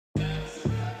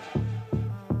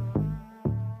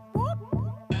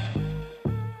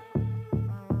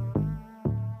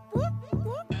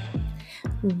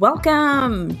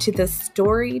Welcome to the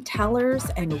Storytellers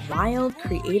and Wild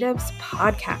Creatives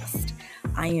podcast.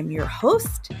 I am your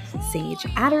host, Sage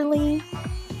Adderley,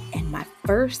 and my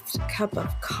first cup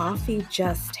of coffee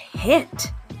just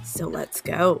hit. So let's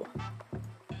go.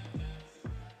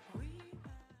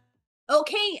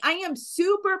 Okay, I am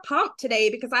super pumped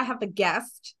today because I have a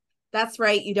guest. That's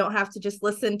right, you don't have to just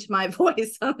listen to my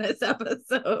voice on this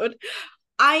episode.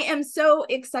 I am so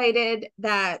excited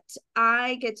that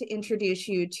I get to introduce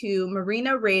you to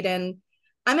Marina Raydun.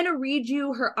 I'm going to read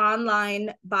you her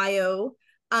online bio,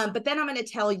 but then I'm going to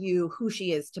tell you who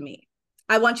she is to me.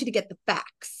 I want you to get the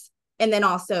facts and then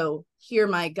also hear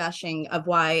my gushing of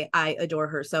why I adore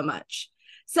her so much.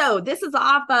 So this is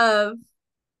off of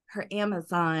her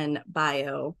Amazon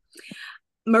bio.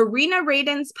 Marina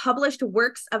Raydun's published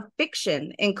works of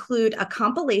fiction include a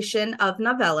compilation of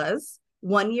novellas,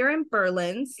 1 Year in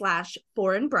Berlin /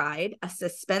 Foreign Bride, a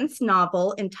suspense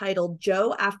novel entitled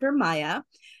Joe After Maya,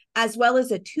 as well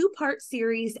as a 2-part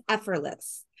series,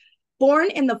 Effortless. Born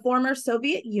in the former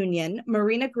Soviet Union,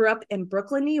 Marina grew up in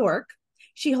Brooklyn, New York.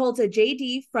 She holds a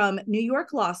JD from New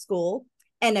York Law School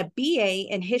and a BA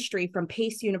in history from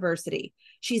Pace University.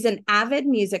 She's an avid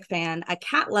music fan, a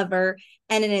cat lover,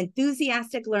 and an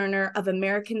enthusiastic learner of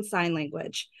American Sign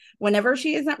Language. Whenever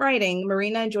she isn't writing,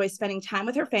 Marina enjoys spending time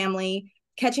with her family,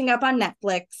 catching up on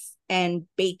Netflix, and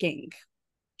baking.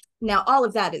 Now, all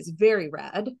of that is very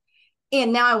rad.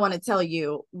 And now I want to tell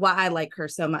you why I like her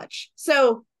so much.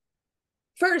 So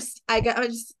first, I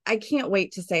can't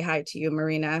wait to say hi to you,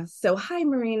 Marina. So hi,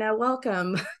 Marina.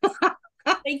 Welcome.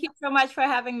 Thank you so much for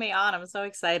having me on. I'm so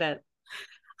excited.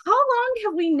 How long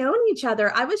have we known each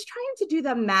other? I was trying to do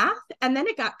the math and then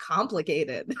it got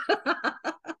complicated.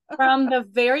 From the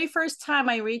very first time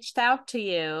I reached out to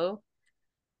you,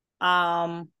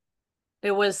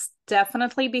 it was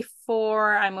definitely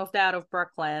before I moved out of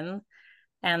Brooklyn,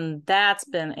 and that's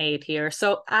been 8 years.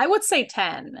 So I would say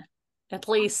 10, at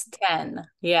least 10.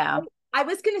 Yeah. I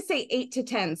was going to say 8 to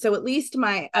 10. So at least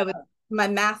my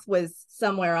math was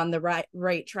somewhere on the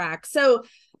right track. So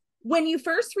when you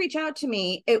first reached out to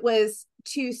me, it was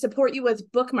to support you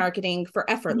with book marketing for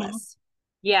Effortless.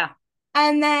 Yeah.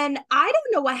 And then I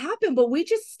don't know what happened, but we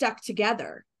just stuck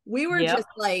together. We were just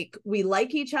like, we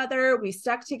like each other. We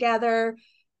stuck together.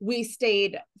 We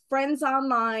stayed friends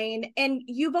online. And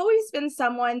you've always been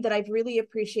someone that I've really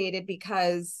appreciated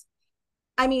because,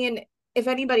 I mean, if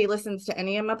anybody listens to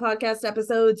any of my podcast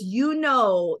episodes, you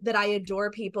know that I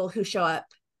adore people who show up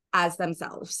as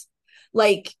themselves.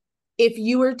 Like, if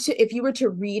you were to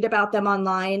read about them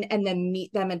online and then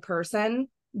meet them in person,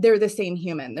 they're the same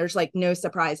human. There's like no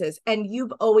surprises. And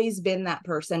you've always been that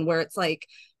person where it's like,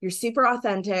 you're super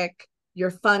authentic, you're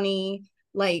funny.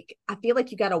 Like, I feel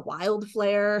like you got a wild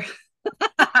flair.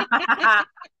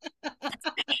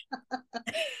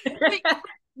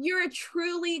 You're a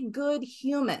truly good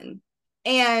human.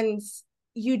 And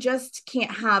you just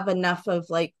can't have enough of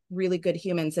like really good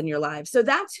humans in your life. So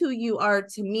that's who you are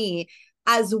to me,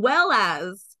 as well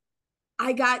as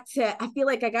I feel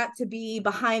like I got to be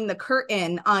behind the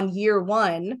curtain on year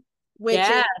 1, which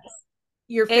is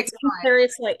your fiction.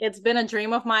 Seriously, it's been a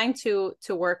dream of mine to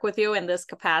work with you in this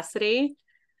capacity.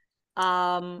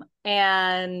 And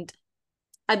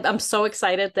I'm so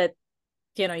excited that,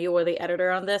 you were the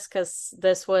editor on this, because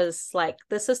this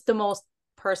is the most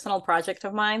personal project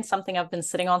of mine, something I've been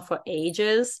sitting on for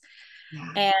ages.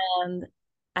 Yeah. And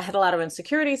I had a lot of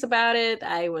insecurities about it.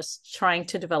 I was trying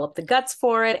to develop the guts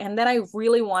for it. And then I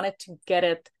really wanted to get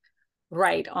it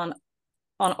right on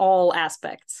all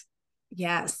aspects.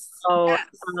 Yes. So, yes.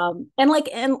 And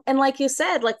like you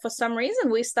said, like for some reason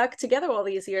we stuck together all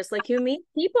these years. Like you meet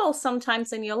people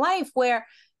sometimes in your life where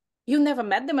you never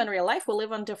met them in real life. We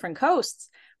live on different coasts,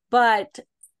 but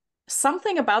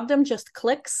something about them just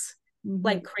clicks. Mm-hmm.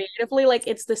 Like creatively. Like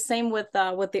it's the same with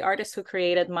the artist who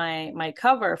created my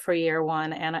cover for year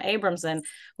 1, Anna Abramson.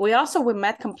 We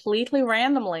met completely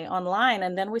randomly online,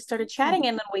 and then we started chatting,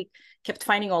 and then we kept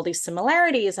finding all these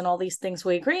similarities and all these things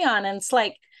we agree on. And it's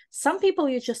like some people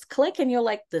you just click and you're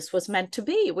like, this was meant to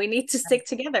be. We need to stick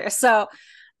together. So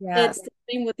it's the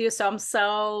same with you. So I'm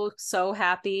so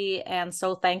happy and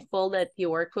so thankful that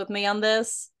you worked with me on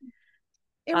this.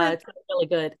 It's really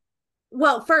good.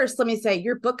 Well, first, let me say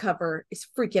your book cover is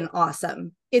freaking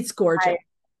awesome. It's gorgeous.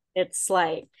 It's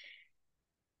like,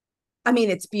 I mean,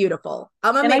 it's beautiful.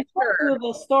 I'm gonna make sure. I told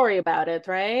you the story about it,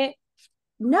 right?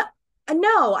 No.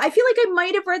 I feel like I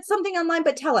might have read something online,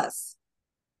 but tell us.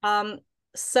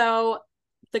 So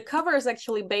the cover is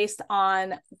actually based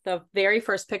on the very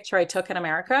first picture I took in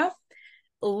America.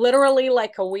 literally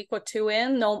like a week or two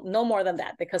in, no more than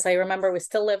that, because I remember we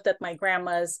still lived at my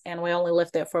grandma's and we only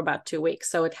lived there for about 2 weeks.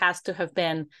 So it has to have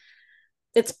been,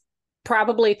 it's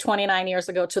probably 29 years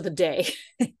ago to the day.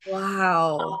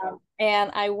 Wow.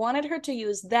 And I wanted her to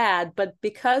use that, but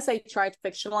because I tried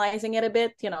fictionalizing it a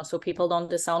bit, so people don't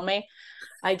disown me,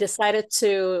 I decided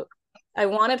I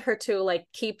wanted her to like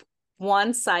keep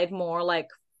one side more like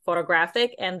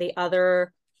photographic and the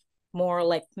other more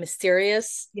like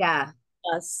mysterious, Yeah.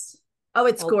 plus Oh,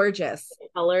 it's all gorgeous. the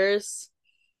colors.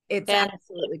 It's And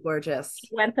absolutely gorgeous.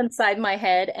 went inside my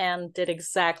head and did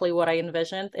exactly what I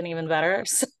envisioned and even better.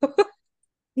 So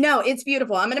No, it's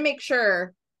beautiful. I'm going to make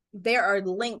sure there are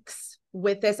links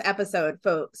with this episode,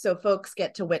 folks, so folks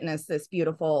get to witness this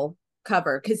beautiful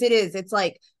cover, because it's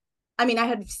like, I mean, I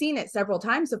had seen it several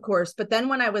times, of course, but then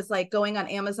when I was like going on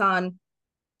Amazon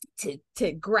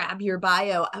to grab your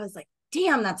bio, I was like,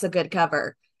 damn, that's a good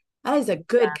cover. That is a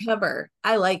good cover.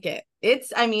 I like it.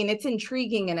 I mean, it's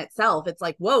intriguing in itself. It's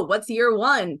like, whoa, what's year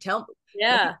one? Let me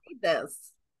yeah. read this.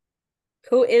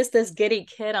 Who is this giddy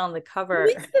kid on the Who cover?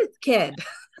 is this kid?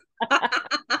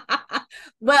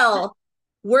 Well,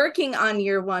 working on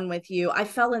year one with you, I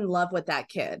fell in love with that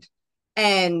kid.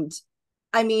 And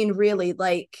I mean, really,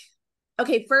 like,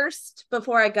 okay, first,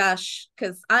 before I gush,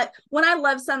 because when I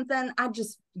love something, I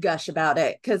just gush about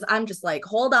it, because I'm just like,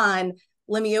 hold on,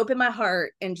 let me open my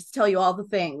heart and just tell you all the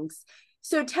things.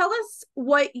 So tell us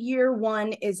what year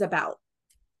one is about.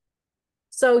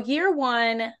 So year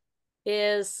one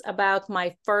is about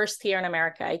my first year in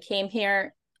America. I came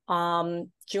here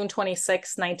June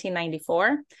 26,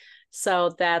 1994.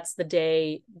 So that's the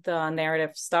day the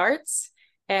narrative starts.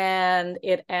 And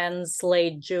it ends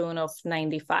late June of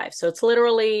 95. So it's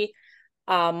literally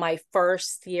my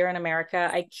first year in America.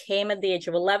 I came at the age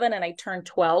of 11 and I turned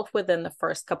 12 within the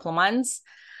first couple of months.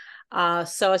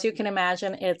 So as you can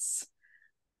imagine, it's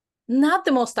not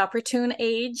the most opportune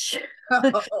age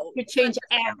Oh, to change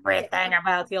everything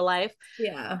about your life.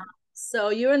 yeah. So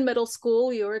you're in middle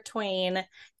school, you're a tween,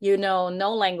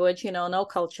 no language, no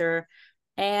culture.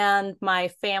 And my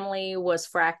family was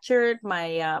fractured.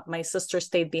 My sister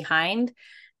stayed behind,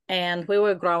 and we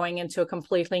were growing into a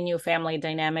completely new family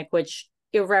dynamic, which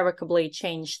irrevocably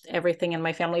changed everything in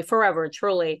my family forever,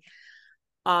 truly.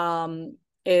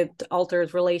 It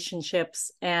altered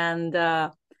relationships, and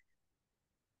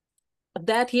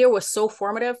that year was so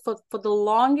formative. For the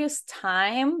longest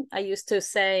time, I used to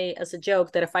say as a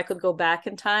joke that if I could go back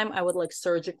in time, I would like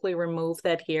surgically remove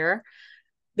that year,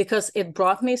 because it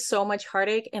brought me so much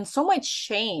heartache and so much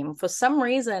shame. For some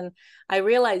reason, I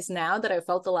realize now that I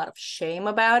felt a lot of shame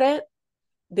about it,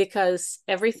 because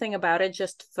everything about it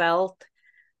just felt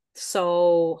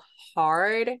so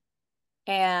hard.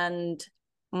 And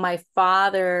my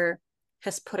father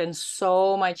has put in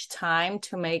so much time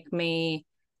to make me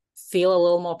feel a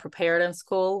little more prepared in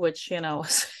school, which,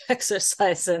 was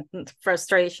exercise and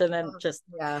frustration and just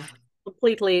Yeah.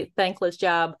 completely thankless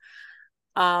job.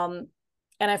 Um,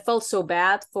 and I felt so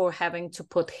bad for having to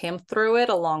put him through it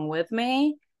along with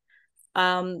me,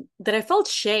 that I felt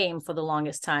shame for the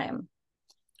longest time.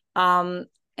 And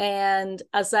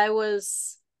I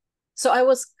was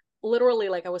literally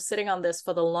like, I was sitting on this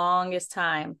for the longest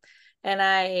time. And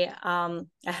I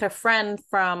had a friend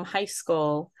from high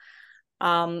school,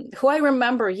 who I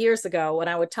remember years ago when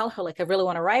I would tell her, like, I really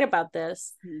want to write about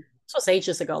this. This was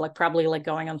ages ago, like probably like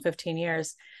going on 15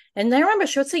 years. And I remember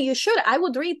she would say, you should, I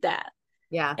would read that.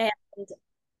 Yeah. And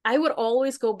I would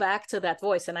always go back to that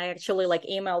voice. And I actually like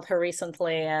emailed her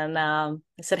recently and I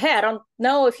said, hey, I don't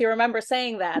know if you remember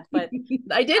saying that, but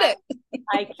I did it.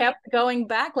 I kept going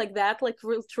back like that, like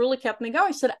truly kept me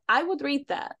going. She said, I would read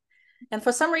that. And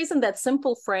for some reason, that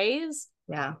simple phrase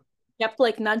Yeah. kept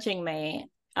like nudging me.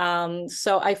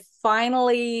 So I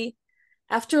finally,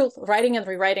 after writing and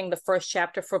rewriting the first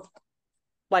chapter for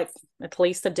like at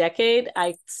least a decade,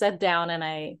 I sat down and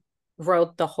I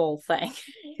wrote the whole thing.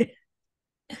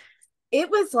 It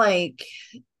was like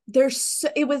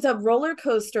it was a roller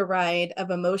coaster ride of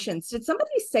emotions. Did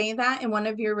somebody say that in one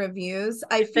of your reviews?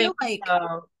 I feel like,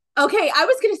 so. okay, I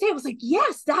was going to say, I was like,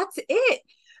 yes, that's it.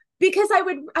 Because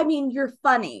I mean, you're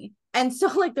funny. And so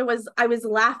like I was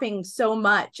laughing so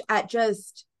much at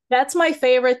just. That's my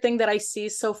favorite thing that I see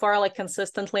so far, like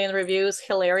consistently in reviews,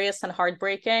 hilarious and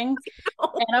heartbreaking.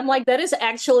 And I'm like, that is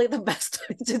actually the best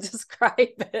way to describe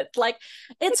it. Like,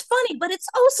 it's funny, but it's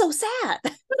oh so sad.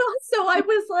 But also, I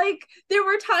was like, there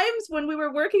were times when we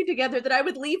were working together that I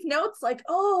would leave notes like,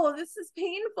 oh, this is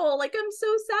painful. Like, I'm so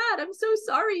sad. I'm so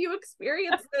sorry you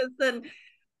experienced this.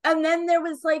 And then there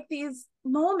was like these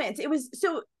moments. It was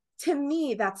so, to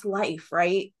me, that's life,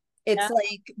 right? It's Yeah.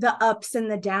 like the ups and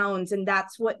the downs, and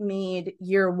that's what made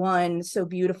year one so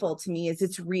beautiful to me, is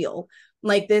it's real.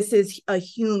 Like, this is a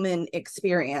human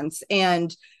experience.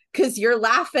 And because you're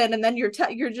laughing, and then you're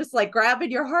just like grabbing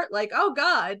your heart like, oh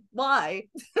God, why?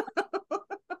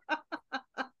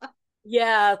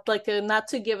 Yeah, like not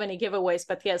to give any giveaways,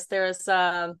 but yes, there's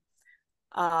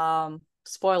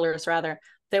spoilers rather.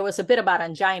 There was a bit about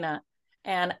angina,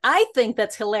 and I think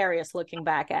that's hilarious looking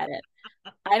back at it.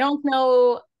 I don't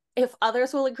know if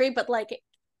others will agree, but like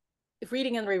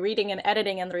reading and rereading and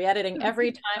editing and re-editing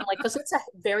every time, like, because it's a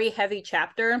very heavy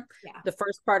chapter. Yeah. The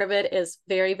first part of it is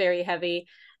very, very heavy.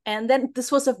 And then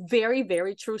this was a very,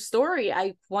 very true story.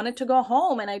 I wanted to go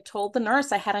home and I told the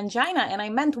nurse I had angina, and I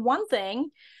meant one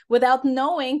thing without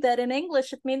knowing that in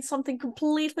English it means something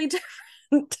completely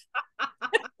different.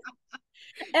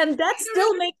 And that I don't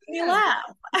still makes me understand.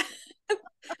 laugh.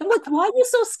 I'm like, why are you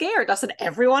so scared? Doesn't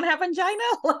everyone have angina?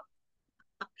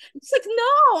 It's like,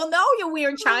 no, no, you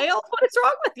weird child. What is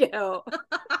wrong with you?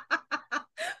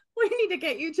 We need to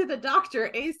get you to the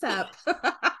doctor ASAP.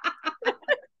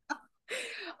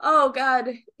 Oh God.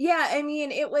 Yeah, I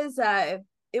mean, it was a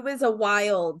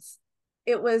wild,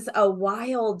 it was a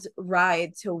wild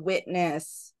ride to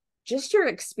witness just your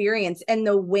experience, and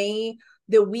the way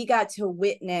that we got to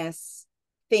witness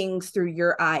things through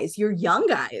your eyes, your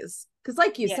young eyes. Because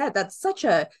like you Yeah. said, that's such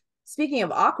a, speaking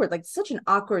of awkward, like such an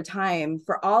awkward time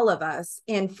for all of us,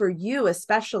 and for you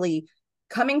especially,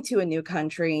 coming to a new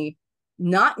country,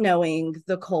 not knowing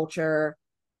the culture.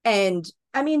 And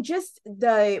I mean, just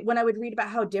the, when I would read about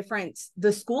how different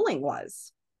the schooling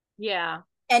was, Yeah.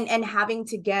 and having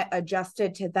to get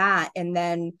adjusted to that, and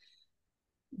then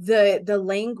the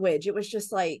language, it was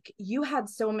just like you had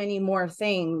so many more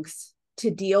things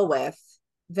to deal with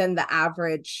than the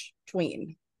average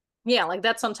tween. Yeah, like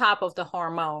that's on top of the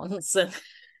hormones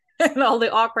and all the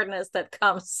awkwardness that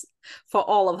comes for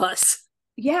all of us.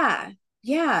 Yeah.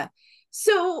 Yeah.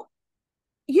 So,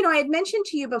 I had mentioned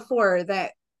to you before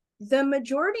that the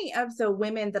majority of the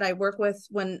women that I work with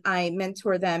when I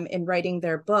mentor them in writing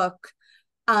their book,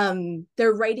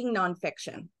 they're writing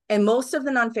nonfiction. And most of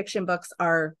the nonfiction books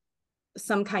are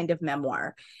some kind of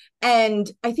memoir. And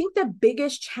I think the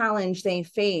biggest challenge they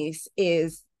face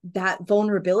is that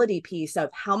vulnerability piece of,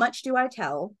 how much do I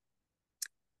tell?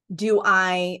 Do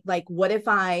I, like, what if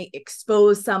I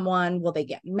expose someone? Will they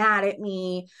get mad at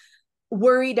me?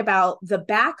 Worried about the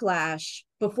backlash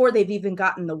before they've even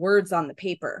gotten the words on the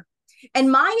paper.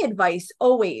 And my advice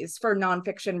always for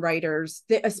nonfiction writers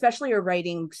that especially are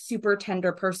writing super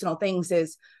tender personal things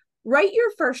is, write your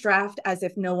first draft as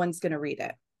if no one's going to read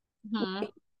it. Mm-hmm.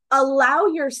 Allow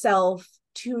yourself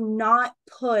to not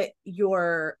put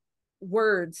your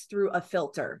words through a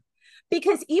filter.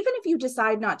 Because even if you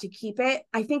decide not to keep it,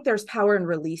 I think there's power in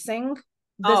releasing this,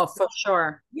 Oh, for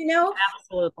sure. you know?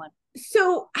 Absolutely.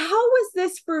 So, how was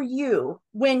this for you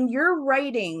when you're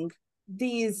writing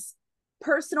these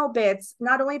personal bits,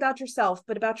 not only about yourself,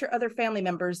 but about your other family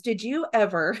members? Did you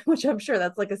ever, which I'm sure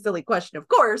that's like a silly question, of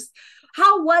course,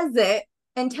 how was it?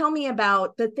 And tell me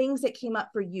about the things that came up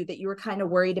for you that you were kind of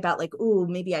worried about, like, ooh,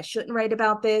 maybe I shouldn't write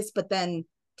about this, but then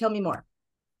tell me more.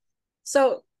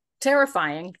 So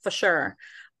terrifying for sure.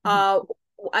 Mhm. Uh,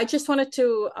 I just wanted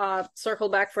to circle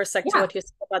back for a sec to Yeah. what you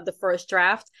said about the first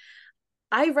draft.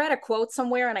 I read a quote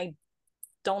somewhere, and I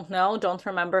don't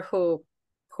remember who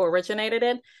originated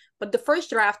it, but the first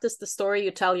draft is the story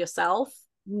you tell yourself.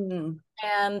 Mm.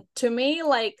 And to me,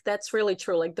 like, that's really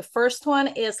true. Like the first one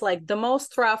is like the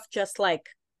most rough, just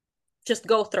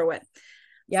go through it.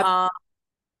 Yep. Uh,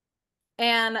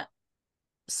 and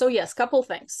so yes, couple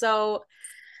things. So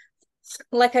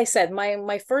like I said,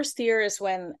 my first year is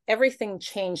when everything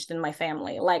changed in my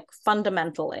family, like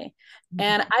fundamentally.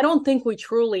 And I don't think we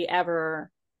truly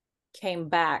ever came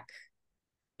back,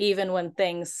 even when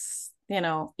things,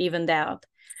 evened out.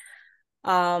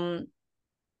 Um,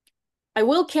 I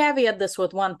will caveat this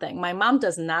with one thing. My mom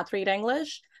does not read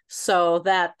English, so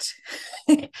that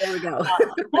There we go.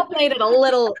 that made it a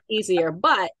little easier.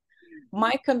 But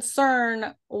my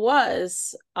concern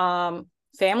was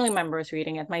family members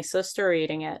reading it, my sister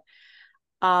reading it.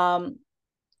 Um,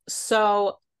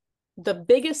 so the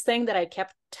biggest thing that I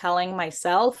kept telling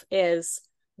myself is,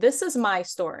 this is my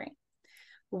story.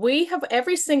 We have,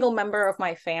 every single member of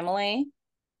my family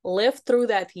lived through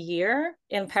that year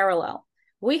in parallel.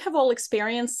 We have all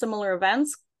experienced similar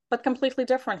events, but completely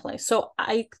differently. So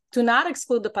I do not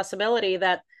exclude the possibility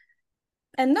that,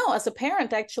 and no, as a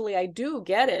parent, actually, I do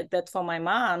get it that for my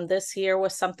mom, this year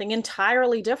was something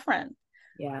entirely different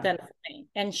Yeah. than for me.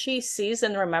 And she sees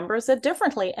and remembers it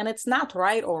differently. And it's not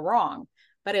right or wrong,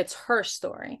 but it's her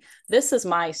story. This is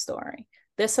my story.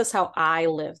 This is how I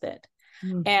lived it.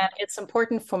 Mm. And it's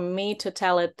important for me to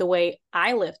tell it the way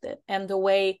I lived it and the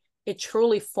way it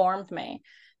truly formed me.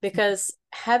 Because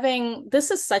this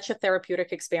is such a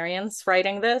therapeutic experience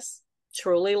writing this,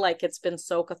 truly, like it's been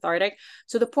so cathartic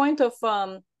to the point of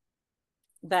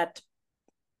that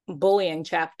bullying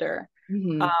chapter,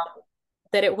 Mm-hmm. um,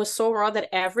 that it was so raw that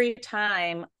every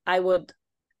time I would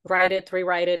write it,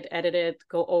 rewrite it, edit it,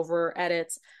 go over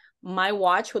edits, my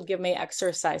watch would give me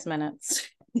exercise minutes.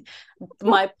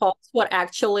 My pulse would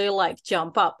actually like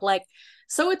jump up. Like,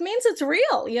 so it means it's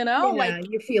real, Yeah, like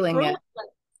you're feeling truly.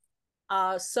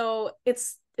 it. So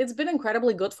it's been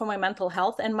incredibly good for my mental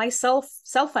health and my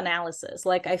self-analysis.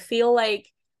 Like I feel like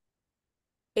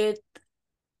it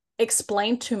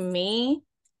explained to me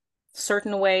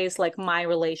certain ways, like my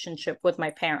relationship with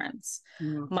my parents,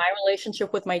 Mm. my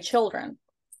relationship with my children.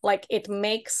 Like it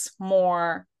makes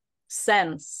more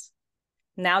sense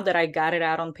now that I got it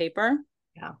out on paper.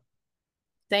 Yeah.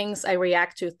 Things I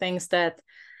react to, things that,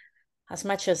 as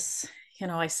much as,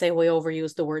 I say we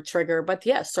overuse the word trigger, but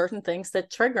yeah, certain things that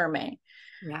trigger me.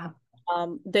 Yeah.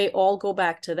 They all go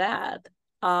back to that.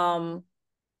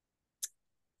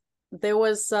 There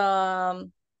was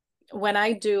when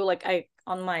I do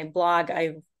on my blog,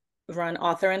 I run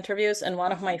author interviews, and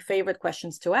one of my favorite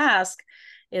questions to ask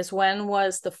is what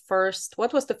was the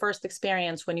first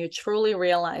experience when you truly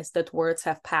realized that words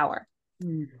have power?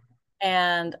 Mm.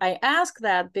 And I ask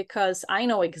that because I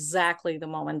know exactly the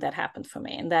moment that happened for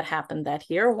me. And that happened that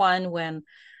year one when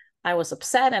I was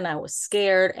upset and I was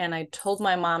scared. And I told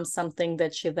my mom something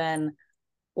that she then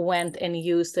went and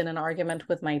used in an argument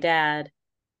with my dad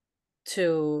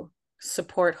to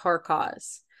support her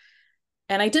cause.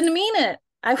 And I didn't mean it.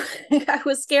 I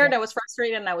was scared, Yeah. I was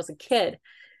frustrated, and I was a kid.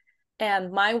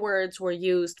 And my words were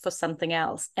used for something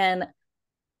else. And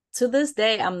to this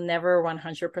day, I'm never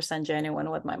 100% genuine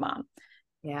with my mom.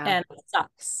 Yeah. And it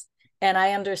sucks. And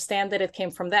I understand that it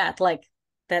came from that, like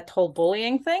that whole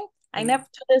bullying thing. Yeah.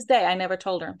 To this day, I never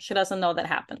told her. She doesn't know that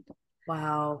happened.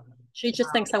 Wow. She just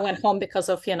Wow. thinks I went home because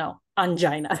of,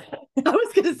 angina. I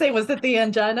was gonna say, was it the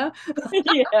angina?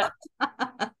 Yeah.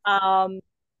 Um,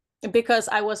 because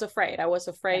I was afraid. I was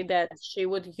Yeah. afraid that she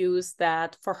would use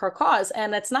that for her cause.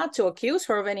 And it's not to accuse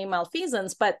her of any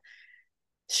malfeasance, but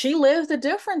she lived a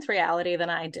different reality than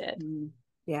I did. Mm.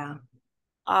 Yeah.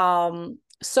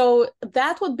 So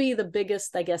that would be the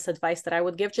biggest, I guess, advice that I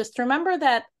would give. Just remember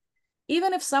that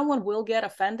even if someone will get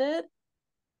offended,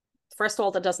 first of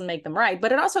all, that doesn't make them right,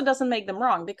 but it also doesn't make them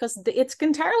wrong, because it's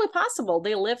entirely possible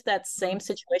they lived that same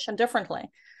situation differently.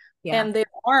 Yeah. And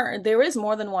there is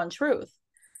more than one truth.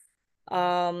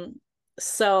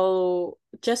 So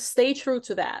just stay true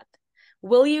to that.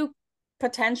 Will you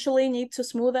potentially need to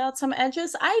smooth out some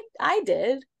edges? I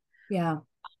did. Yeah.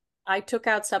 I took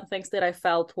out some things that I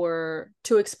felt were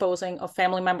too exposing of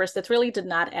family members that really did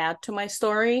not add to my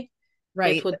story. It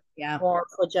Right. would Yeah. more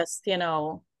for just,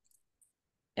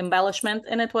 embellishment,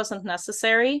 and it wasn't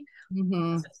necessary.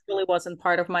 Mm-hmm. It really wasn't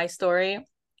part of my story.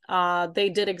 They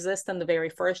did exist in the very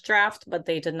first draft, but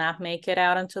they did not make it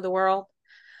out into the world.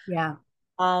 Yeah.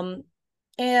 Um,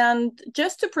 and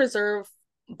just to preserve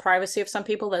privacy of some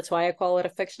people, that's why I call it a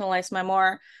fictionalized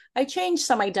memoir. I changed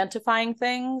some identifying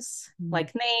things Mm.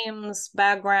 like names,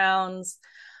 backgrounds,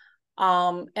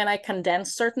 and I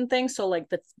condensed certain things. So like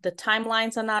the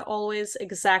timelines are not always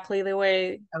exactly the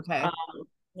way Okay. um,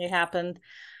 it happened.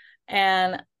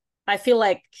 And I feel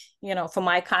like, for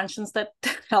my conscience, that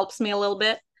helps me a little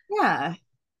bit. Yeah.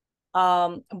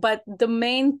 But the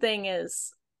main thing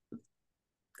is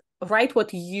write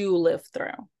what you lived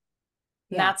through,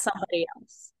 Yeah. not somebody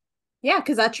else. Yeah,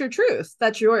 because that's your truth.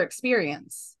 That's your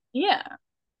experience. Yeah.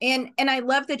 And I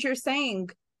love that you're saying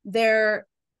there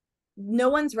no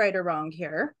one's right or wrong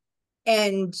here.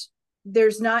 And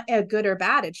there's not a good or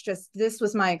bad. It's just this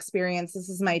was my experience. This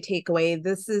is my takeaway.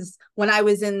 This is when I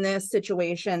was in this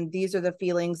situation. These are the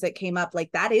feelings that came up.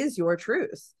 Like that is your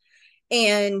truth.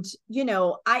 And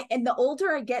and the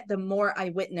older I get, the more I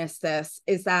witness this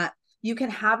is that you can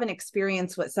have an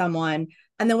experience with someone,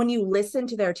 and then when you listen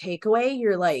to their takeaway,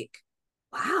 you're like,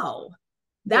 wow,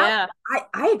 that Yeah.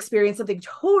 I experienced something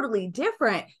totally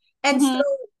different. And so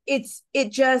Mm-hmm.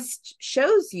 it just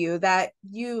shows you that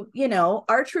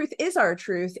our truth is our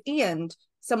truth, and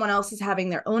someone else is having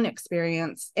their own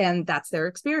experience, and that's their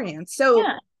experience. So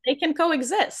Yeah. They can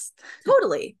coexist.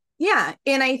 totally. Yeah.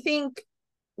 And I think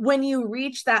when you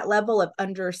reach that level of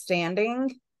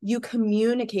understanding, you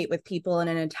communicate with people in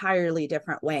an entirely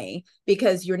different way,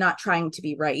 because you're not trying to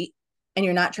be right and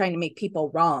you're not trying to make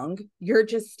people wrong. You're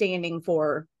just standing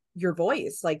for your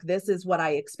voice. Like, this is what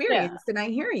I Yeah. experienced and I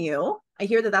hear you. I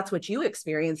hear that that's what you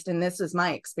experienced, and this is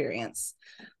my experience.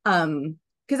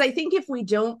 Because I think if we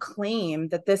don't claim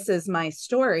that this is my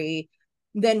story,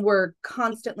 then we're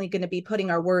constantly going to be putting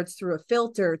our words through a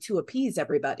filter to appease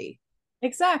everybody.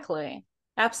 Exactly.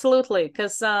 Absolutely.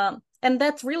 Because and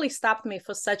that's really stopped me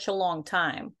for such a long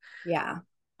time. Yeah.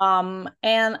 And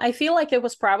I feel like it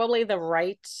was probably the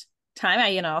right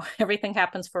time. Everything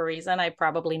happens for a reason. I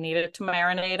probably needed to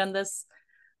marinate on this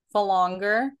for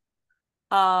longer.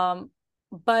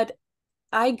 But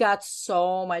I got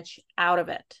so much out of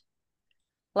it.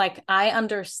 Like, I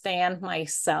understand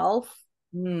myself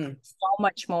so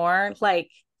much more. Like,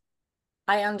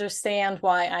 I understand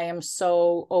why I am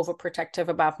so overprotective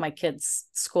about my kids'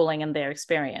 schooling and their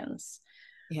experience.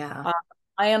 Yeah.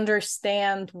 I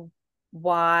understand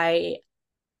why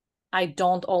I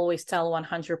don't always tell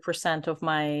 100% of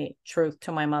my truth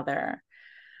to my mother.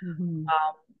 Mm-hmm.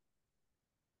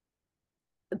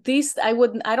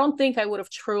 I don't think I would have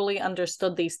truly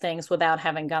understood these things without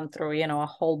having gone through, a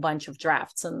whole bunch of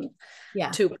drafts and Yeah.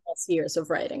 2+ years of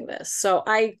writing this. So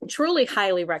I truly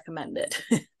highly recommend it.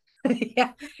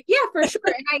 Yeah. Yeah, for sure.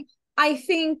 And I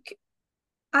think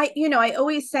I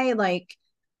always say, like,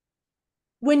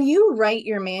 when you write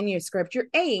your manuscript,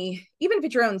 even if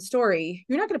it's your own story,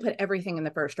 you're not going to put everything in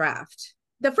the first draft.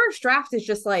 The first draft is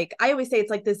just like, I always say, it's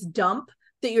like this dump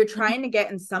that you're trying to get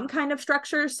in some kind of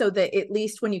structure, so that at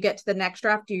least when you get to the next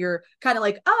draft, you're kind of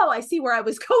like, oh, I see where I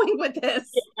was going with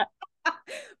this. Yeah.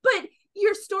 But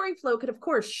your story flow could of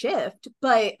course shift,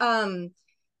 but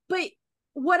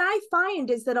what I find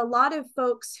is that a lot of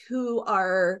folks who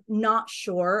are not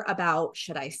sure about,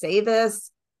 should I say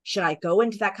this, should I go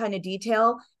into that kind of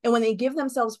detail, and when they give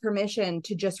themselves permission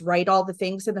to just write all the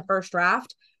things in the first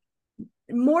draft,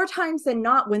 more times than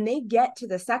not, when they get to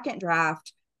the second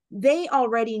draft, they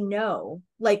already know,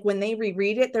 like, when they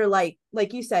reread it, they're like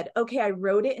you said, okay, I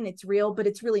wrote it and it's real, but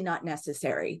it's really not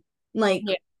necessary. Like,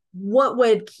 Yeah. what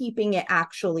would keeping it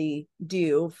actually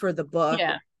do for the book?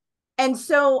 Yeah. And then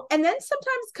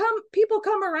sometimes people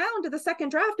come around to the second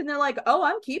draft and they're like, oh,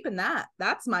 I'm keeping that.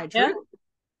 That's my Yeah. truth.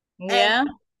 And Yeah.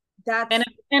 that's,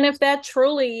 And if that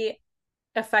truly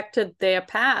affected their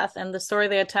path and the story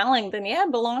they're telling, then yeah,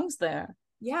 it belongs there.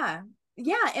 yeah.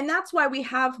 Yeah. And that's why we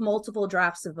have multiple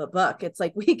drafts of a book. It's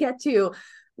like we get to,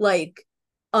 like,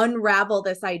 unravel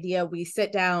this idea. We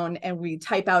sit down and we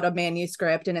type out a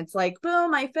manuscript and it's like,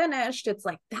 boom, I finished. It's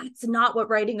like, that's not what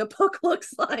writing a book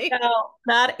looks like. No,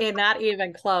 not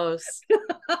even close.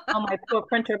 On my poor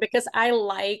printer, because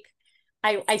I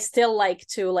still like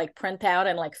to, like, print out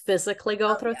and, like, physically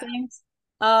go Oh, through yeah. things.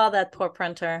 Oh, that poor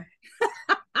printer.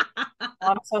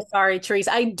 I'm so sorry, Trees.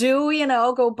 I do,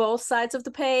 go both sides of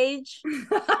the page.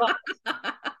 But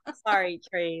sorry,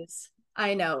 Trees.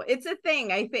 I know, it's a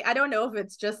thing. I don't know if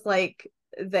it's just like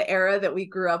the era that we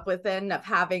grew up within, of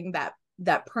having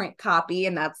that print copy,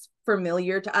 and that's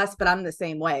familiar to us, but I'm the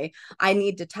same way. I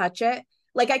need to touch it.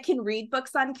 Like, I can read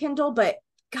books on Kindle, but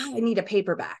God, I need a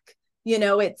paperback.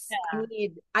 Yeah.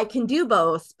 I can do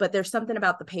both, but there's something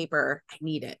about the paper. I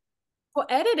need it. For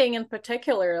editing in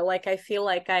particular, like, I feel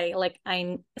like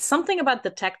I something about the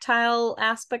tactile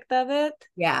aspect of it.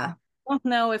 Yeah. I don't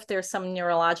know if there's some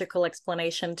neurological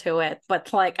explanation to it,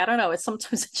 but, like, I don't know,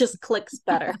 sometimes it just clicks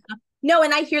better. No,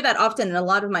 and I hear that often, and a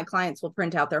lot of my clients will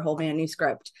print out their whole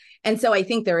manuscript. And so I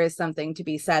think there is something to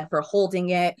be said for holding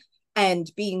it and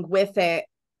being with it.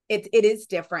 It is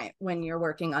different when you're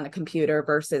working on a computer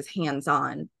versus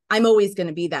hands-on. I'm always going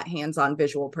to be that hands-on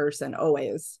visual person,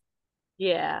 always,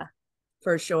 Yeah.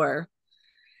 for sure.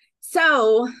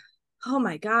 So, oh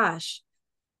my gosh.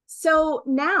 So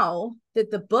now that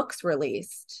the book's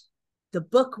released, the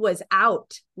book was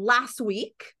out last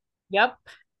week. Yep.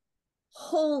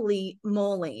 Holy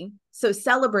moly. So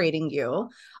celebrating you.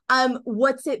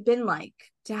 What's it been like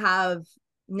to have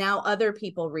now other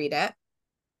people read it?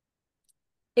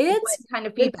 What It's kind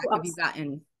of it's feedback have you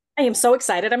gotten? I am so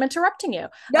excited. I'm interrupting you.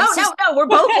 No, no, no. We're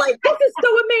both like, this is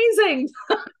so amazing.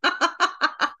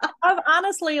 I've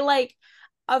honestly, like,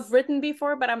 I've written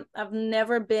before, but I've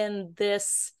never been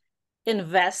this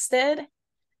invested.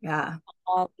 Yeah.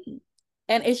 Um,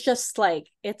 and it's just like,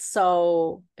 it's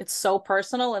so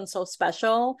personal and so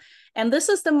special. And this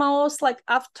is the most, like,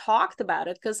 I've talked about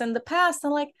it, because in the past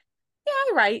I'm like, yeah,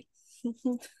 I write.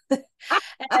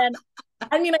 And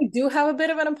I mean, I do have a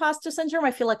bit of an imposter syndrome.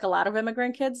 I feel like a lot of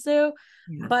immigrant kids do.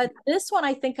 Yeah. But this one,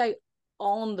 I think I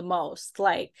own the most.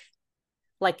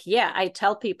 Yeah, I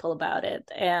tell people about it.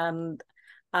 And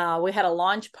we had a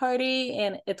launch party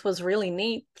and it was really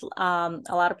neat. A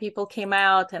lot of people came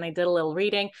out and I did a little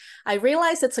reading. I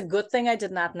realized it's a good thing I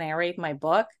did not narrate my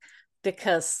book,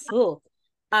 because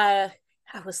I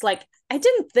was like, I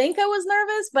didn't think I was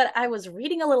nervous, but I was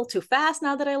reading a little too fast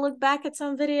now that I look back at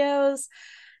some videos.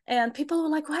 And people were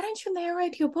like, why don't you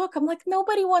narrate your book? I'm like,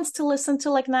 nobody wants to listen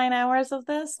to like 9 hours of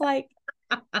this. Like,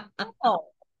 no.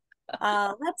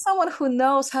 That's someone who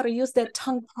knows how to use their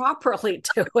tongue properly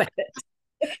to it.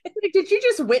 Did you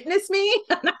just witness me?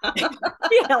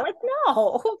 Yeah, like,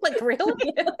 no, like,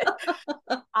 really?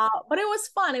 But it was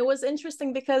fun. It was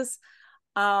interesting because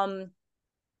um,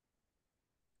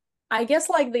 I guess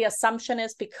like the assumption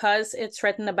is because it's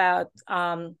written about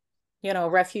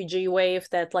refugee wave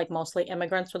that like mostly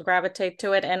immigrants would gravitate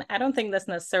to it, and I don't think that's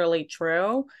necessarily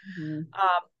true. Mm-hmm.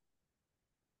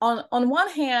 On one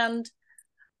hand,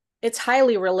 it's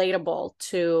highly relatable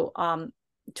to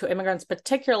immigrants,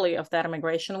 particularly of that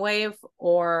immigration wave,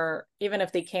 or even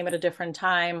if they came at a different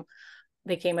time,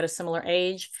 they came at a similar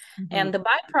age. Mm-hmm. And the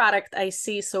byproduct I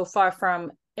see so far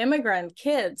from immigrant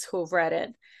kids who've read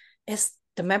it is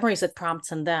the memories it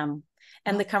prompts in them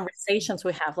and the conversations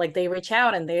we have. Like they reach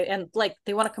out and they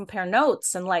want to compare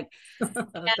notes and like That's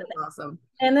awesome.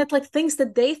 and it's like things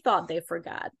that they thought they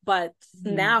forgot, but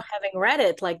now having read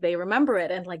it, like they remember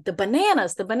it. And like the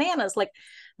bananas, like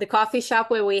the coffee shop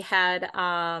where we had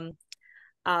the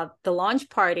launch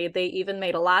party, they even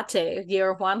made a latte,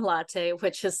 year one latte,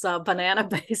 which is a banana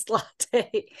based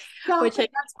latte. Oh, Which I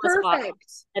that's was perfect.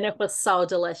 awesome. And it was so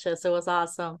delicious. It was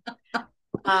awesome.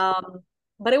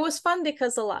 But it was fun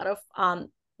because a lot of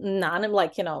non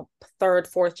like third,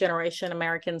 fourth generation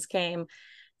Americans came.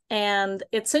 And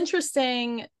it's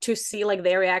interesting to see like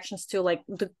their reactions to like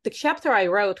the chapter I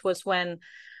wrote was when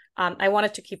I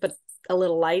wanted to keep it a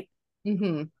little light.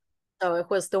 Mm-hmm. So it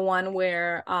was the one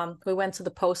where we went to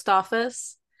the post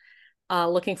office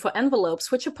looking for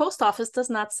envelopes, which a post office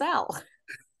does not sell.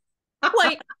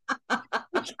 Like,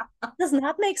 which does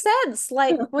not make sense.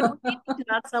 Like, what do you mean do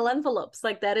not sell envelopes?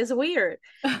 Like, that is weird.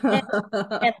 And,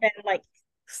 and then like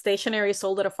stationery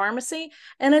sold at a pharmacy.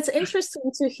 And it's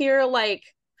interesting to hear like,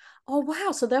 oh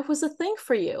wow, so that was a thing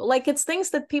for you. Like it's things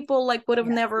that people like would have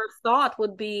never thought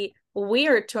would be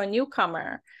weird to a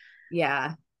newcomer.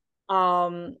 Yeah.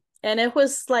 And it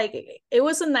was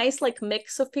a nice like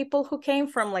mix of people who came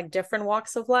from like different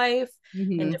walks of life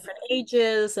and different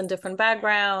ages and different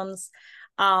backgrounds.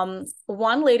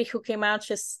 One lady who came out,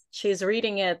 she's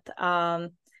reading it.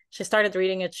 She started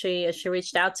reading it. She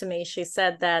reached out to me. She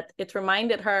said that it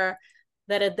reminded her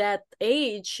that at that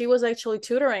age she was actually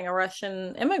tutoring a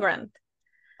Russian immigrant.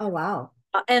 Oh wow.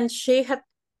 And she had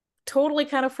totally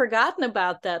kind of forgotten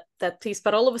about that piece,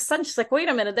 but all of a sudden she's like, wait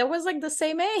a minute, that was like the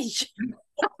same age.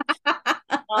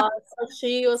 So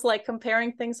she was like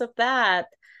comparing things of that.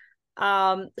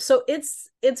 So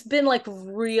it's been like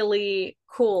really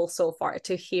cool so far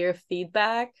to hear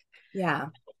feedback. Yeah.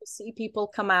 To see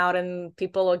people come out and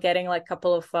people are getting like a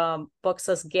couple of books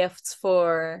as gifts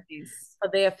for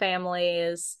their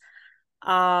families.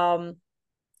 Another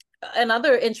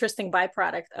interesting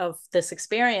byproduct of this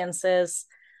experience is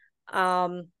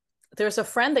there's a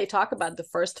friend they talk about, the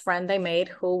first friend they made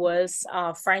who was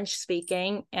French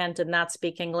speaking and did not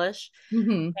speak English.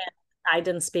 And I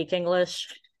didn't speak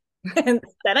English. And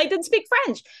then I didn't speak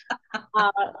French.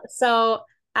 So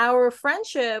our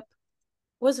friendship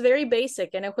was very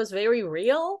basic and it was very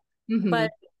real,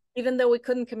 but even though we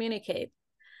couldn't communicate.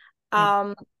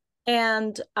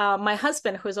 And my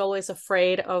husband, who's always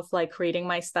afraid of like reading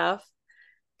my stuff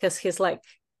because he's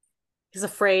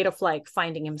afraid of like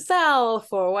finding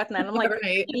himself or whatnot. I'm like,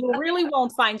 right. You really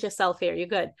won't find yourself here. You're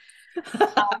good.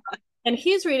 And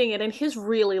he's reading it and he's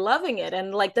really loving it.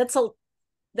 And like, that's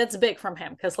big from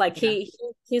him. Cause like he's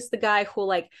the guy who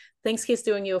like thinks he's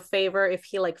doing you a favor if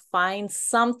he like finds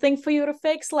something for you to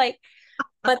fix. Like,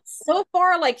 but so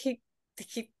far, like he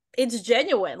it's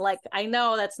genuine. Like, I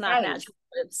know that's not natural.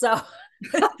 So,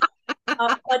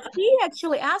 but he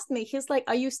actually asked me, he's like,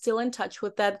 are you still in touch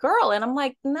with that girl? And I'm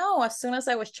like, no, as soon as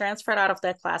I was transferred out of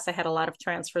that class, I had a lot of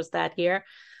transfers that year.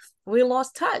 We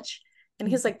lost touch. And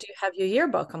he's like, do you have your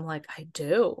yearbook? I'm like, I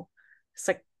do. It's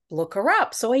like, look her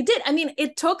up. So I did. I mean,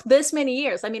 it took this many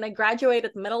years. I mean, I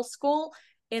graduated middle school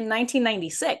in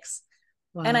 1996.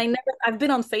 Wow. And I've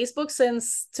been on Facebook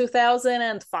since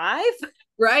 2005.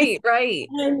 Right. I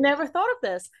never thought of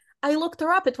this. I looked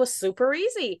her up. It was super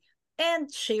easy.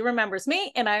 And she remembers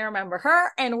me and I remember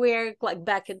her. And we're like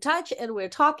back in touch and we're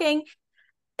talking.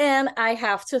 And I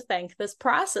have to thank this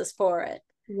process for it.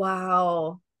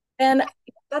 Wow. And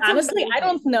that's honestly amazing. I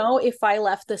don't know if I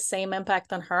left the same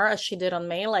impact on her as she did on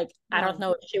me. Like, I don't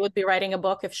know if she would be writing a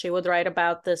book, if she would write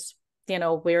about this,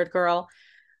 weird girl.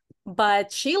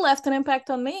 But she left an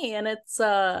impact on me, and it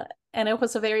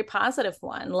was a very positive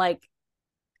one. Like,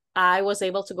 I was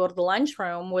able to go to the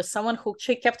lunchroom with someone who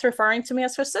she kept referring to me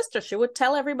as her sister. She would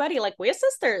tell everybody, like, we're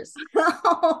sisters.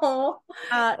 Oh,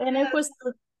 And it was,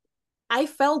 I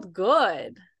felt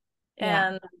good.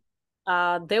 yeah,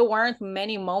 And there weren't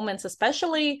many moments,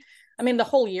 especially, I mean, the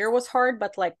whole year was hard,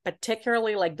 but like,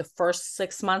 particularly like the first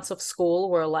 6 months of school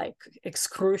were like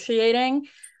excruciating.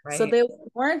 So right. there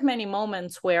weren't many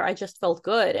moments where I just felt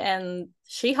good. And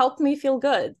she helped me feel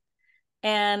good.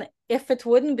 And if it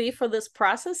wouldn't be for this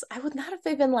process, I would not have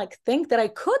even like think that I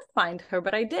could find her,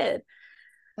 but I did.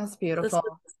 That's This beautiful.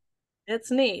 it's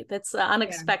neat. It's an Yeah.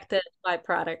 unexpected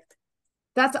byproduct.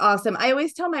 That's awesome. I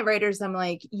always tell my writers, I'm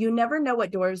like, you never know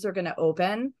what doors are going to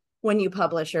open when you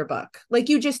publish your book. Like,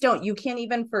 you just don't, you can't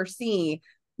even foresee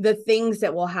the things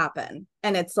that will happen.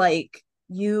 And it's like,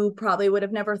 you probably would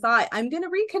have never thought, I'm going to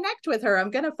reconnect with her.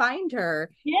 I'm going to find her.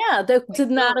 Yeah, that Like, did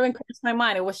not boom. even cross my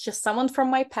mind. It was just someone from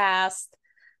my past,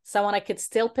 someone I could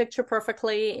still picture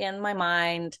perfectly in my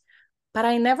mind. But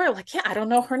I never like, yeah, I don't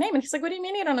know her name. And he's like, what do you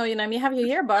mean you don't know your name? You have your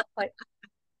yearbook. Like,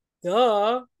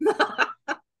 duh.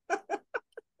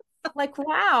 Like,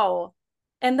 wow.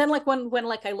 And then like when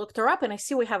like I looked her up and I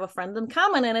see we have a friend in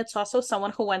common and it's also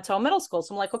someone who went to our middle school.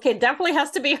 So I'm like, okay, definitely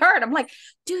has to be her. And I'm like,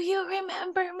 do you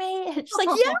remember me? And she's like,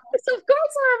 yes, of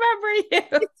course I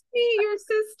remember It's me, your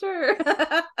sister.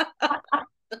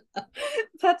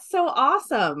 That's so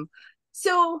awesome.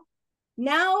 So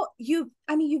now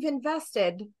I mean, you've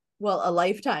invested, well, a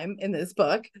lifetime in this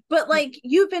book, but you. like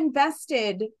you've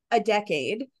invested a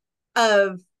decade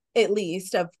of, at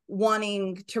least, of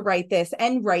wanting to write this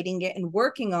and writing it and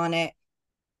working on it.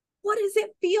 What does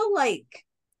it feel like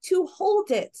to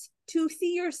hold it, to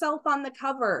see yourself on the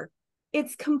cover?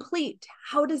 It's complete.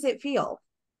 How does it feel?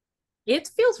 It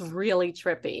feels really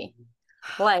trippy.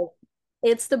 Like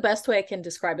it's the best way I can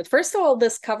describe it. First of all,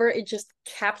 this cover, it just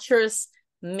captures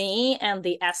me and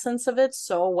the essence of it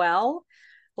so well.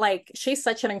 Like she's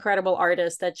such an incredible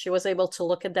artist that she was able to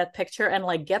look at that picture and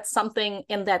like get something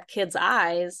in that kid's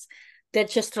eyes that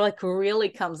just like really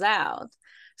comes out.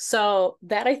 So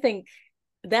that I think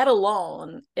that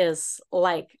alone is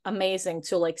like amazing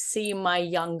to like see my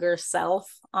younger self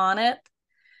on it.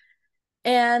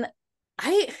 And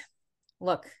I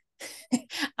look,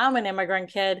 I'm an immigrant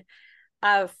kid.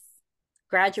 I've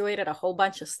graduated a whole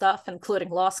bunch of stuff, including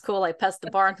law school. I passed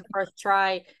the bar on the first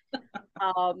try.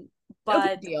 Um, No big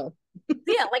but deal.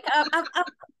 yeah, like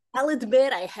I'll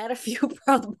admit I had a few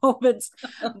proud moments,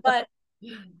 but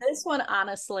this one,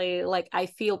 honestly, like I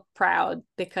feel proud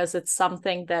because it's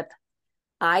something that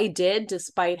I did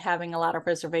despite having a lot of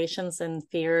reservations and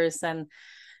fears and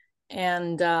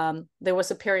there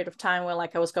was a period of time where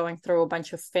like I was going through a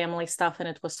bunch of family stuff and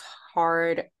it was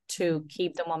hard to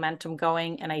keep the momentum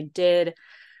going, and I did.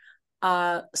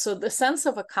 So the sense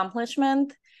of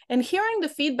accomplishment and hearing the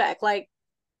feedback, like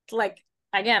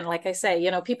again, like I say,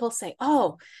 people say,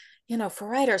 oh, for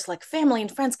writers, like family and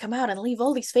friends come out and leave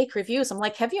all these fake reviews. I'm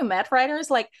like, have you met writers?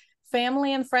 Like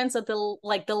family and friends are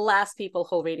the last people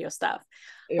who read your stuff.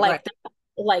 Right. Like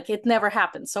like it never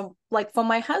happens. So like for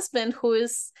my husband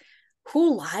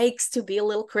who likes to be a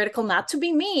little critical, not to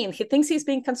be mean. He thinks he's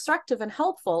being constructive and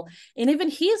helpful. And even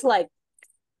he's like,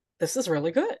 this is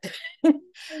really good. I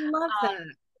love that.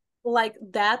 Like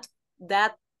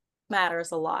that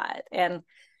matters a lot. And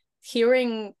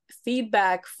hearing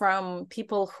feedback from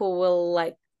people who will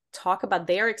like talk about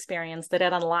their experience that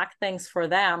it unlocked things for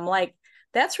them, like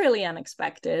that's really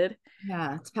unexpected.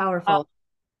 Yeah, it's Uh, powerful.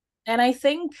 and I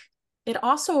think it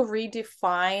also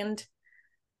redefined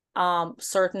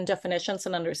certain definitions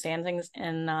and understandings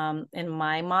in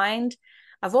my mind.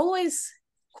 I've always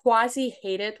quasi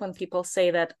hated when people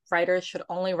say that writers should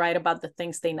only write about the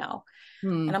things they know.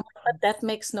 Hmm. And I'm like, but that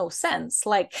makes no sense.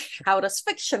 Like, how does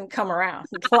fiction come around?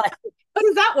 like, How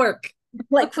does that work?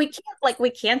 like we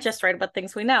can't just write about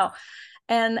things we know.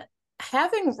 And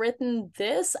having written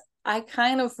this, I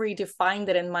kind of redefined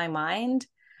it in my mind.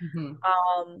 Mm-hmm.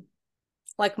 Um,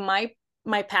 like my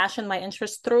passion, my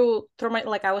interest through my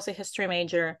like I was a history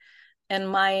major, and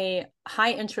my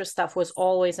high interest stuff was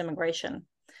always immigration.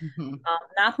 Mm-hmm.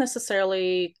 Not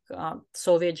necessarily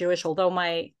Soviet Jewish, although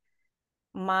my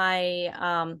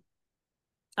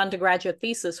undergraduate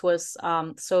thesis was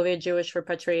Soviet Jewish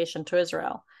repatriation to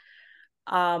Israel.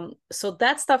 So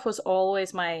that stuff was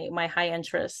always my high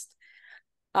interest.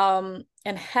 And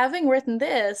having written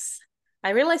this,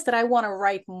 I realized that I want to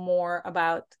write more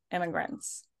about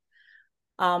immigrants.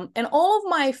 And all of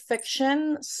my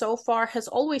fiction so far has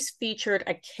always featured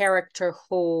a character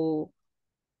who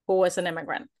was an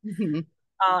immigrant. Mm-hmm.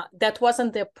 That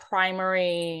wasn't the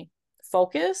primary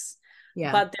focus,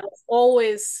 Yeah. but there was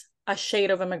always a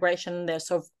shade of immigration in there.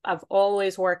 So I've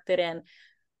always worked it in.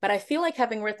 But I feel like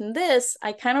having written this,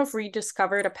 I kind of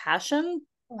rediscovered a passion.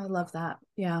 I love that.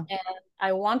 Yeah. And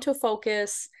I want to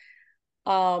focus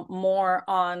more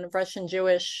on Russian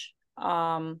Jewish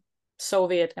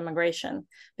Soviet immigration,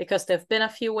 because there've been a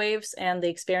few waves and the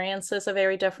experiences are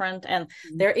very different, and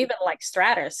they're even like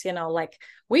stratus, you know, like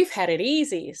we've had it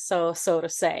easy, so to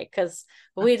say, because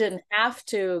we didn't have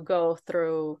to go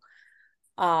through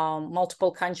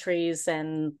multiple countries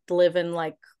and live in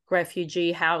like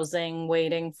refugee housing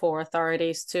waiting for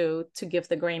authorities to give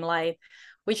the green light.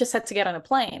 We just had to get on a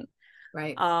plane.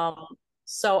 Right.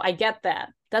 So I get that.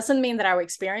 Doesn't mean that our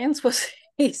experience was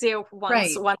easier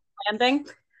once landing.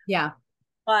 Yeah.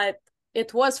 But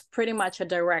it was pretty much a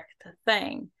direct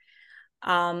thing.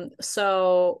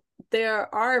 So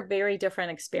there are very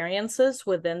different experiences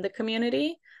within the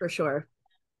community. For sure.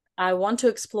 I want to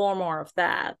explore more of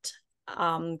that.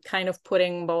 Kind of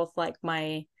putting both like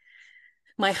my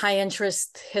high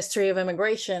interest history of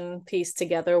immigration piece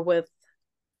together with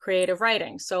creative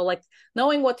writing. So like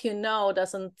knowing what you know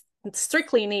doesn't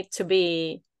strictly need to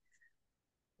be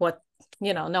what,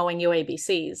 you know, knowing your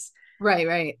ABCs.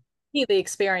 Right. See the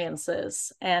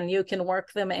experiences and you can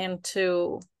work them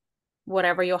into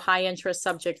whatever your high interest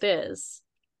subject is.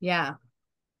 Yeah.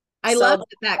 I So love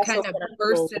that kind of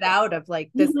bursted out of like,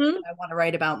 this is what I want to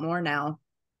write about more now.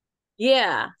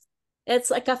 Yeah. It's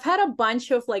like I've had a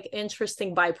bunch of like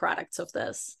interesting byproducts of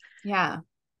this. Yeah.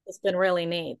 It's been really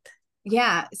neat.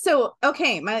 Yeah. So,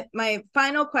 okay, my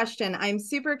final question. I'm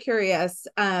super curious.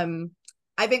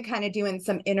 I've been kind of doing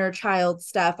some inner child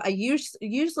stuff. I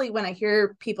usually when I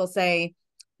hear people say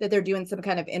that they're doing some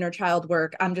kind of inner child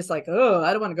work, I'm just like, oh,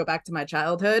 I don't want to go back to my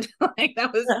childhood. Like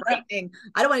that was frightening.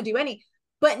 I don't want to do any.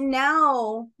 But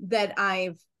now that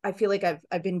I feel like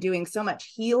I've been doing so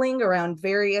much healing around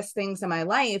various things in my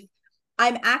life,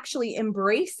 I'm actually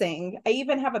embracing. I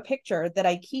even have a picture that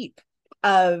I keep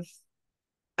of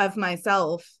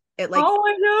myself at like, oh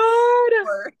my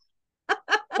god,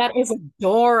 that is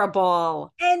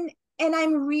adorable. And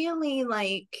I'm really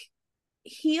like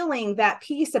healing that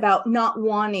piece about not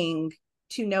wanting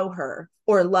to know her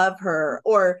or love her,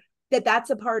 or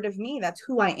that's a part of me, that's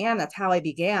who I am, that's how I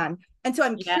began. And so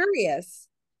I'm curious,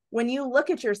 when you look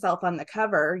at yourself on the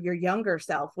cover, your younger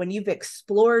self, when you've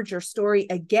explored your story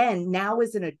again now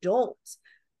as an adult,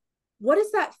 what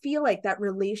does that feel like, that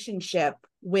relationship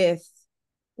with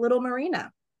little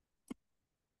Marina?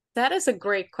 That is a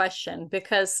great question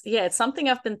because, yeah, it's something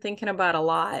I've been thinking about a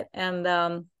lot. And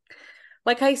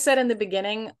like I said in the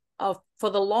beginning, for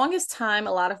the longest time,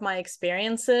 a lot of my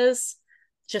experiences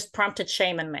just prompted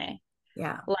shame in me.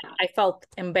 Yeah. Like I felt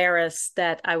embarrassed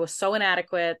that I was so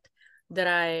inadequate, that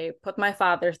I put my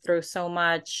father through so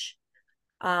much.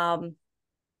 There's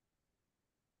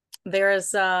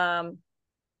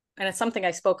and it's something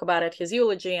I spoke about at his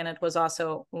eulogy, and it was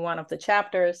also one of the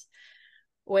chapters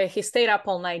where he stayed up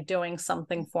all night doing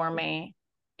something for me.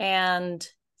 And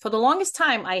for the longest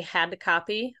time, I had a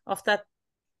copy of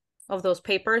those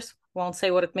papers. Won't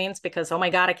say what it means because, oh my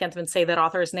God, I can't even say that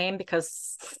author's name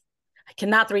because I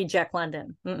cannot read Jack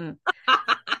London. And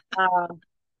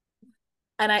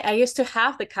I used to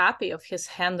have the copy of his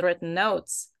handwritten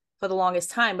notes for the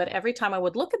longest time, but every time I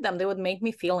would look at them, they would make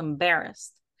me feel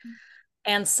embarrassed.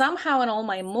 And somehow in all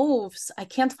my moves, I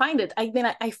can't find it. I mean,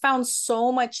 I found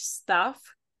so much stuff,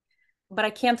 but I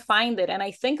can't find it. And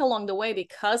I think along the way,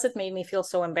 because it made me feel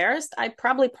so embarrassed, I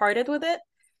probably parted with it,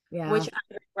 which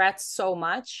I regret so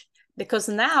much, because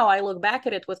now I look back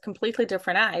at it with completely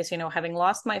different eyes, you know, having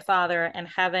lost my father and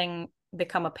having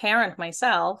become a parent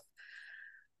myself.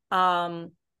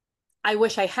 I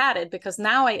wish I had it, because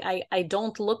now I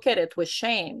don't look at it with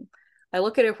shame. I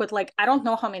look at it with like, I don't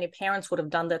know how many parents would have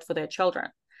done that for their children.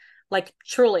 Like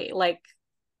truly, like,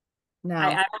 no,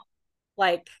 I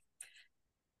like,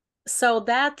 so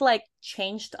that like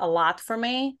changed a lot for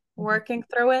me working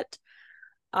through it.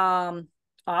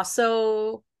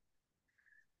 Also,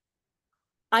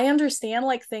 I understand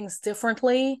like things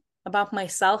differently about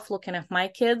myself looking at my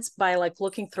kids by like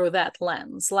looking through that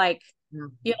lens. Like,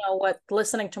 you know, what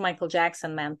listening to Michael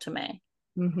Jackson meant to me.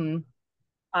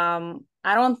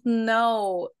 I don't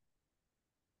know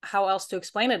how else to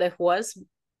explain it. It was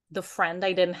the friend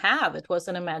I didn't have. It was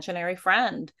an imaginary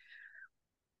friend.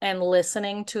 And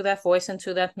listening to that voice and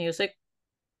to that music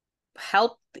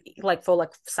helped, like for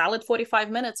like solid 45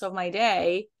 minutes of my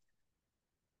day,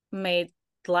 made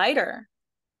lighter.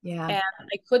 Yeah. And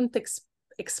I couldn't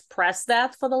express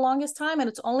that for the longest time. And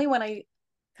it's only when I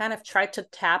kind of tried to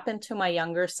tap into my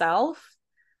younger self,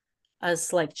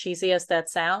 as like cheesy as that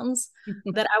sounds,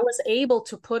 that I was able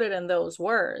to put it in those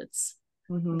words.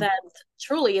 That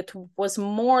truly it was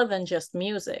more than just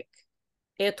music.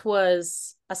 it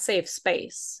was a safe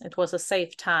space. It was a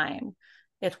safe time.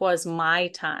 It was my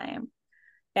time.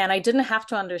 And I didn't have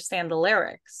to understand the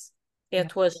lyrics. Yeah.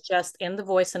 It was just in the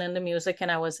voice and in the music,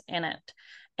 and I was in it.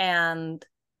 And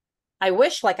I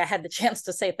wish like I had the chance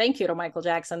to say thank you to Michael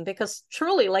Jackson, because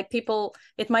truly, like, people,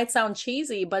 it might sound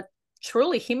cheesy, but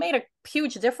truly he made a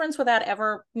huge difference without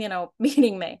ever,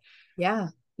 meeting me. Yeah.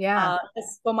 Yeah.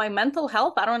 For my mental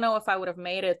health, I don't know if I would have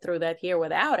made it through that year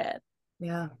without it.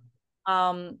 Yeah.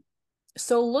 Um,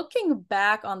 so looking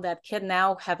back on that kid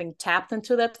now, having tapped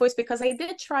into that voice, because I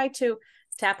did try to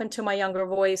tap into my younger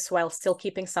voice while still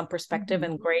keeping some perspective Mhm.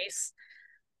 and grace.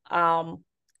 Um,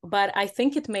 but I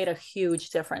think it made a huge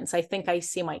difference. I think I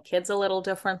see my kids a little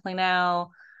differently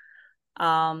now.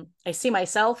 I see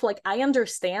myself, like, I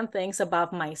understand things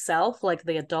about myself, like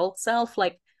the adult self.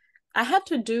 Like, I had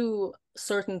to do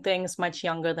certain things much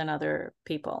younger than other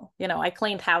people. I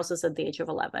cleaned houses at the age of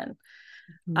 11.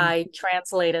 Mhm. I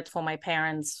translated for my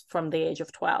parents from the age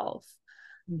of 12.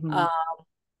 Mhm. Uh,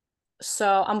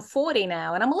 so I'm 40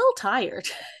 now, and I'm a little tired.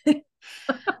 Like,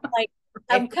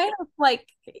 I'm Right. kind of like,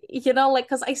 like,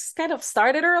 because I kind of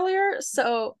started earlier.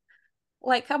 So,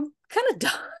 like, I'm kind of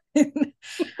done.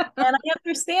 And I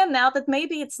understand now that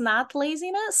maybe it's not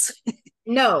laziness.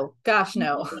 No, gosh,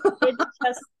 no. Maybe it's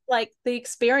just like the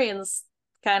experience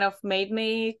kind of made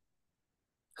me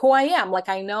who I am. Like,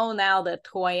 I know now that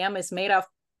who I am is made of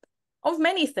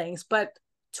many things, but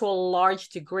to a large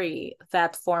degree,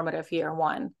 that formative year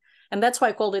one. And that's why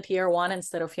I called it year one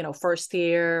instead of, first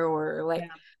year, or like, Yeah.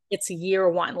 it's year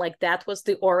one. Like, that was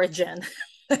the origin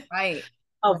Right.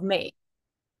 of Right. me.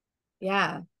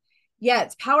 Yeah. Yeah,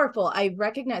 it's powerful. I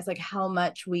recognize like how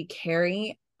much we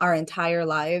carry our entire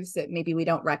lives that maybe we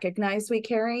don't recognize we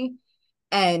carry.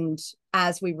 And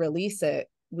as we release it,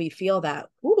 we feel that,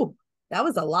 ooh, that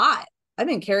was a lot. I've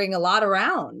been carrying a lot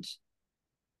around.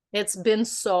 It's been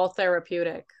so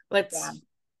therapeutic. Yeah.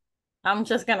 I'm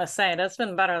just going to say that's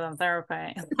been better than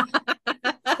therapy.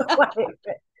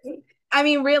 I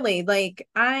mean, really, like,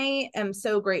 I am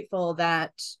so grateful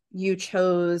that you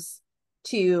chose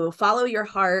to follow your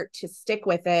heart, to stick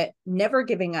with it, never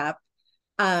giving up,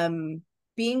 um,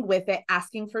 being with it,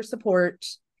 asking for support,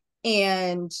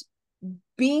 and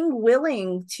being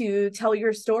willing to tell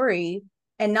your story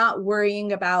and not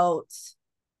worrying about,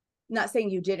 not saying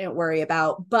you didn't worry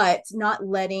about, but not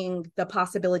letting the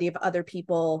possibility of other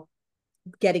people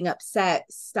getting upset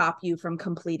stop you from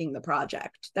completing the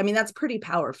project. I mean, that's pretty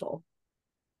powerful.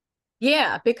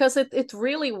 Yeah, because it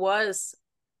really was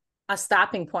a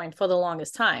stopping point for the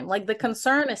longest time. Like, the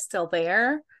concern is still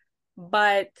there,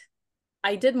 but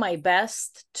I did my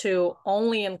best to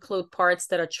only include parts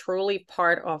that are truly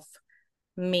part of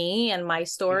me and my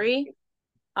story.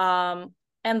 Um,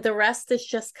 and the rest is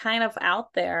just kind of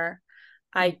out there.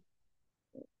 I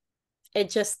it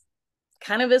just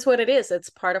kind of is what it is. It's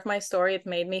part of my story. It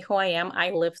made me who I am. I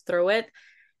lived through it.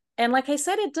 And like I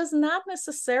said, it does not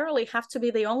necessarily have to be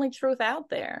the only truth out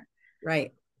there.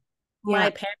 Right. Yeah, My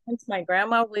parents, my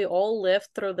grandma, we all lived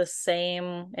through in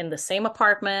the same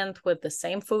apartment with the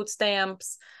same food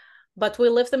stamps, but we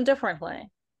lived them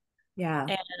differently. yeah,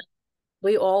 And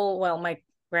we all, well, my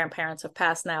grandparents have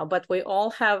passed now, but we all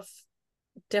have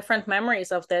different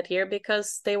memories of that year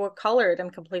because they were colored in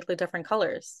completely different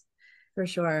colors. for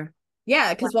sure. Yeah,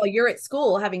 Like, because while you're at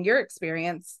school having your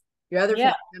experience, your other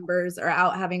yeah, family members are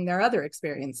out having their other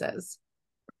experiences.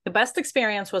 the best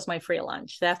experience was my free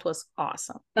lunch. That was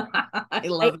awesome. I I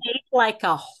love ate like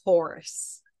a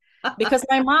horse it. because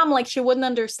my mom, like, she wouldn't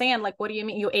understand. Like, what do you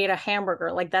mean you ate a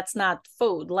hamburger? Like, that's not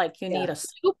food. Like, you Yeah. need a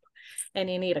soup, and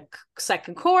you need a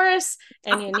second course,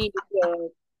 and you need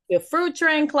your fruit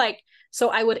drink. Like, so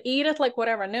I would eat it like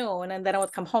whatever noon, and then I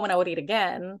would come home and I would eat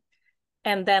again.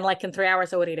 And then, like, in 3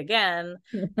 hours I would eat again.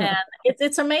 And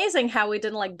it's amazing how we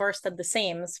didn't like burst at the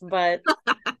seams, but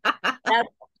that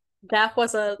that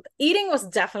was a eating was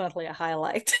definitely a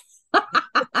highlight.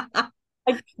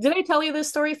 Did I tell you this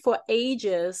story? For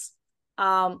ages,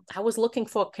 I was looking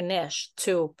for knish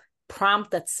to prompt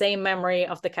that same memory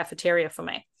of the cafeteria for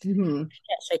me. Mhm.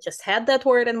 Yes, I just had that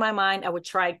word in my mind. I would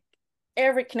try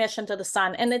every knish into the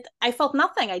sun, and I felt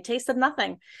nothing. I tasted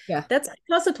nothing. Yeah. That's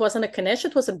because it wasn't a knish,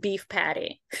 it was a beef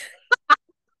patty.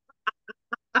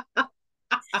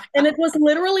 And it was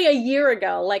literally a year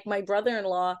ago. Like, my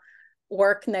brother-in-law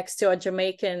worked next to a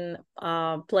Jamaican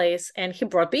place, and he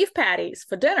brought beef patties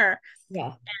for dinner.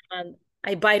 Yeah. And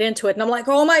I bite into it, and I'm like,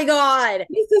 oh my God,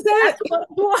 This is that's it. what it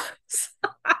was.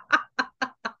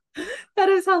 That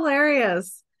is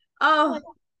hilarious. Oh, Like,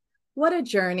 what a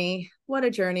journey. What a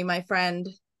journey, my friend.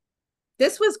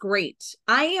 This was great.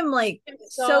 I am like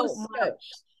so so stoked.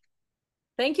 much.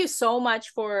 thank you so much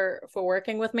for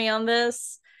working with me on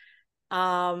this.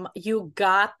 You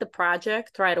got the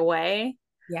project right away.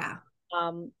 Yeah.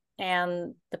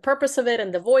 And the purpose of it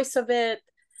and the voice of it.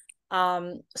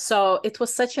 So it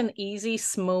was such an easy,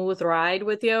 smooth ride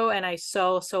with you, and I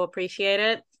so appreciate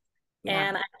it. Yeah.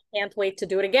 And I can't wait to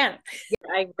do it again.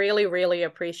 I really, really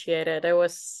appreciate it. It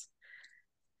was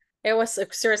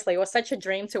seriously, it was such a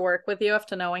dream to work with you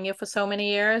after knowing you for so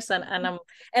many years. And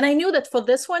I knew that for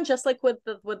this one, just like with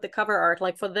the cover art,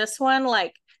 like for this one,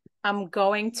 like I'm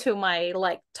going to my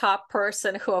like top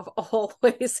person who I've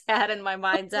always had in my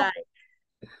mind's eye.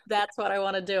 That's what I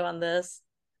want to do on this.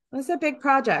 It's a big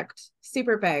project,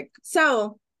 super big.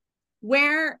 So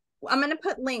where I'm going to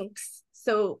put links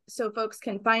so folks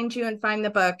can find you and find the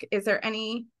book. Is there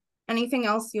anything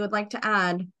else you would like to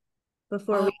add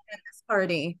before we end this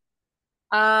party?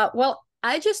 Well,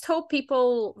 I just hope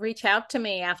people reach out to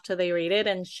me after they read it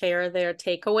and share their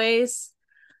takeaways,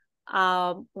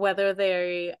 whether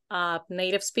they're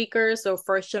native speakers or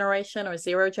first generation or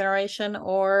zero generation,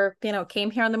 or, you know,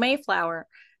 came here on the Mayflower.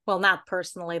 Well, not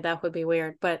personally, that would be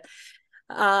weird, but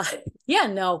yeah,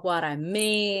 know what I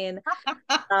mean.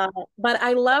 But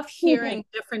I love hearing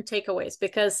different takeaways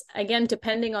because, again,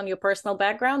 depending on your personal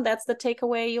background, that's the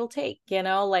takeaway you'll take, you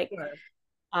know, like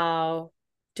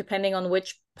depending on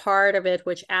which part of it,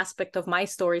 which aspect of my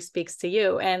story speaks to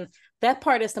you. And that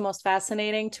part is the most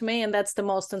fascinating to me. And that's the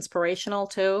most inspirational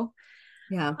too.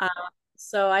 Yeah.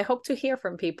 So I hope to hear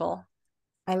from people.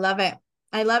 I love it.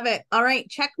 I love it. All right.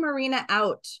 Check Marina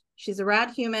out. She's a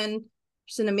rad human.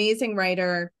 She's an amazing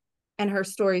writer and her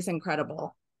story's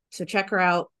incredible. So check her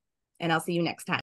out and I'll see you next time.